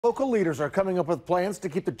Local leaders are coming up with plans to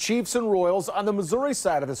keep the Chiefs and Royals on the Missouri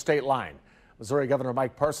side of the state line. Missouri Governor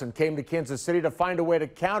Mike Parson came to Kansas City to find a way to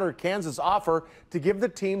counter Kansas' offer to give the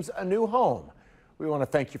teams a new home. We want to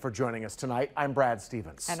thank you for joining us tonight. I'm Brad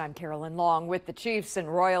Stevens. And I'm Carolyn Long. With the Chiefs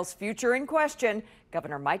and Royals' future in question,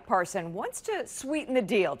 Governor Mike Parson wants to sweeten the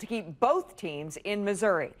deal to keep both teams in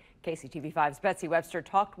Missouri. KCTV5's Betsy Webster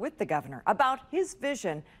talked with the governor about his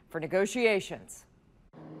vision for negotiations.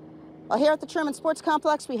 Well, here at the Truman Sports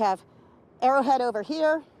Complex, we have Arrowhead over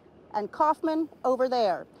here and Kaufman over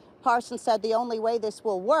there. Parson said the only way this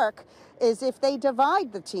will work is if they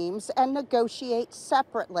divide the teams and negotiate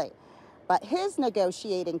separately. But his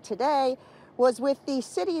negotiating today was with the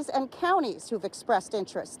cities and counties who've expressed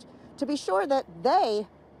interest to be sure that they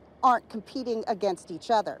aren't competing against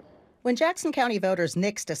each other. When Jackson County voters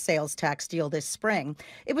nixed a sales tax deal this spring,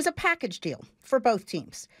 it was a package deal for both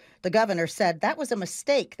teams. The governor said that was a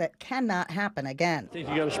mistake that cannot happen again. I think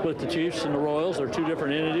you got to split the Chiefs and the Royals. They're two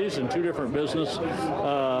different entities and two different business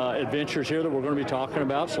adventures here that we're going to be talking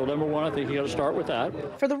about. So number one, I think you got to start with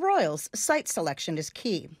that. For the Royals, site selection is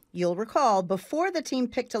key. You'll recall before the team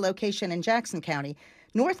picked a location in Jackson County,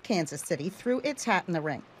 North Kansas City threw its hat in the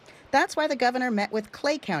ring. That's why the governor met with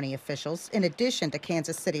Clay County officials in addition to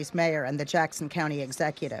Kansas City's mayor and the Jackson County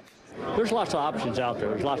executive. There's lots of options out there.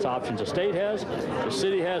 There's lots of options the state has, the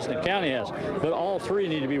city has, and the county has. But all three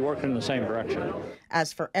need to be working in the same direction.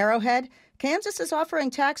 As for Arrowhead, Kansas is offering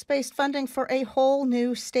tax-based funding for a whole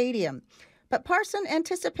new stadium. But Parson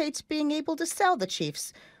anticipates being able to sell the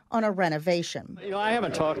Chiefs on a renovation. You know, I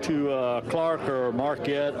haven't talked to Clark or Mark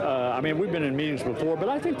yet. I mean, we've been in meetings before, but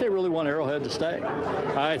I think they really want Arrowhead to stay.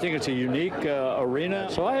 I think it's a unique arena.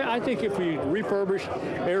 So I think if we refurbish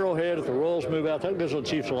Arrowhead, if the Royals move out, that gives the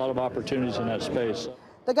Chiefs a lot of opportunities in that space.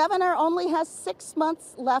 The governor only has 6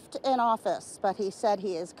 months left in office, but he said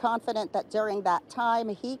he is confident that during that time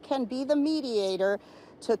he can be the mediator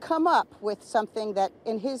to come up with something that,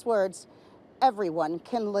 in his words, everyone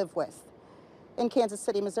can live with. In Kansas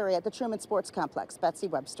City, Missouri, at the Truman Sports Complex, Betsy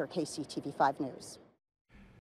Webster, KCTV5 News.